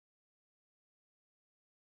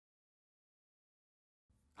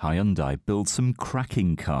Hyundai builds some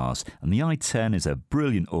cracking cars, and the i10 is a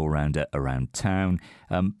brilliant all-rounder around town,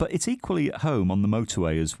 but it's equally at home on the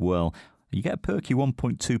motorway as well. You get a perky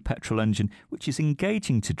 1.2 petrol engine, which is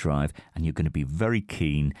engaging to drive, and you're going to be very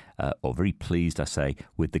keen, or very pleased, I say,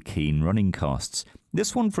 with the keen running costs.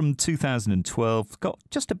 This one from 2012 got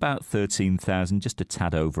just about 13,000, just a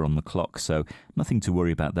tad over on the clock, so nothing to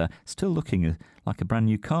worry about there. Still looking like a brand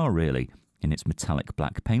new car, really, in its metallic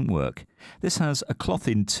black paintwork. This has a cloth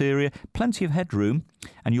interior, plenty of headroom,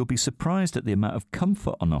 and you'll be surprised at the amount of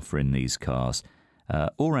comfort on offer in these cars.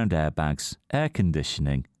 All-round airbags, air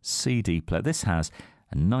conditioning, CD player. This has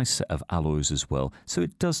a nice set of alloys as well, so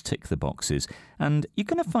it does tick the boxes. And you're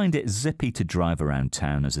going to find it zippy to drive around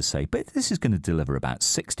town, as I say, but this is going to deliver about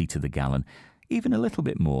 60 to the gallon, even a little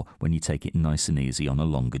bit more when you take it nice and easy on a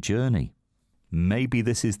longer journey. Maybe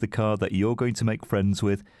this is the car that you're going to make friends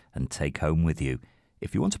with and take home with you.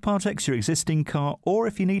 If you want to part X your existing car, or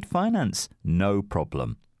if you need finance, no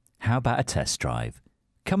problem. How about a test drive?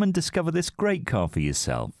 Come and discover this great car for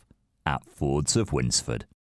yourself at Fords of Winsford.